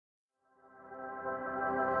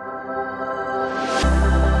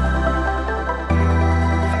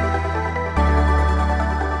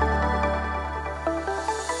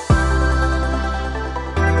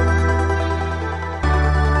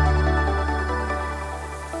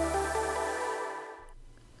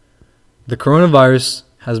The coronavirus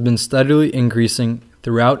has been steadily increasing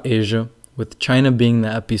throughout Asia, with China being the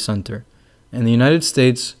epicenter. In the United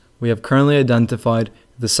States, we have currently identified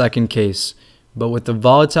the second case, but with the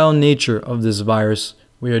volatile nature of this virus,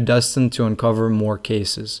 we are destined to uncover more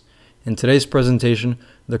cases. In today's presentation,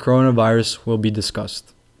 the coronavirus will be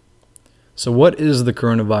discussed. So what is the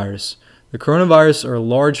coronavirus? The coronavirus are a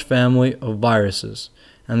large family of viruses,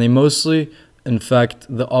 and they mostly infect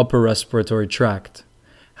the upper respiratory tract.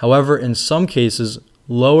 However, in some cases,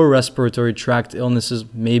 lower respiratory tract illnesses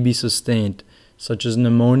may be sustained, such as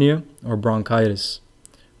pneumonia or bronchitis.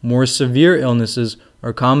 More severe illnesses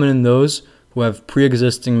are common in those who have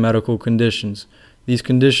pre-existing medical conditions. These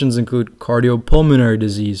conditions include cardiopulmonary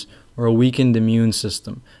disease or a weakened immune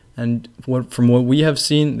system, and from what we have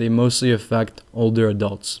seen, they mostly affect older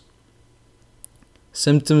adults.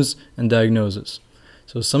 Symptoms and diagnosis.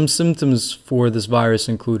 So some symptoms for this virus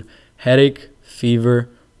include headache, fever,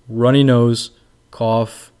 runny nose,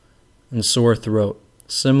 cough, and sore throat,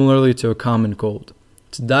 similarly to a common cold.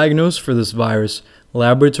 To diagnose for this virus,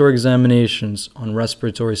 laboratory examinations on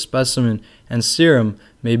respiratory specimen and serum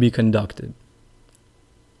may be conducted.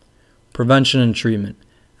 Prevention and treatment.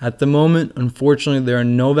 At the moment, unfortunately, there are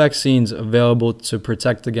no vaccines available to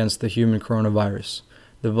protect against the human coronavirus.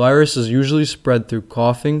 The virus is usually spread through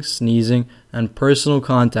coughing, sneezing, and personal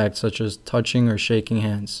contact such as touching or shaking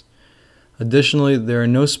hands. Additionally, there are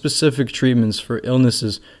no specific treatments for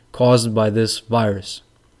illnesses caused by this virus.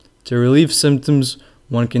 To relieve symptoms,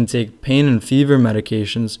 one can take pain and fever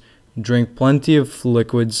medications, drink plenty of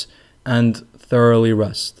liquids, and thoroughly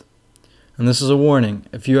rest. And this is a warning.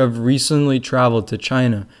 If you have recently traveled to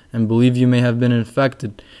China and believe you may have been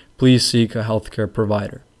infected, please seek a healthcare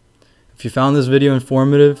provider. If you found this video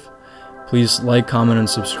informative, please like, comment, and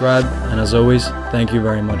subscribe. And as always, thank you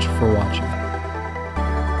very much for watching.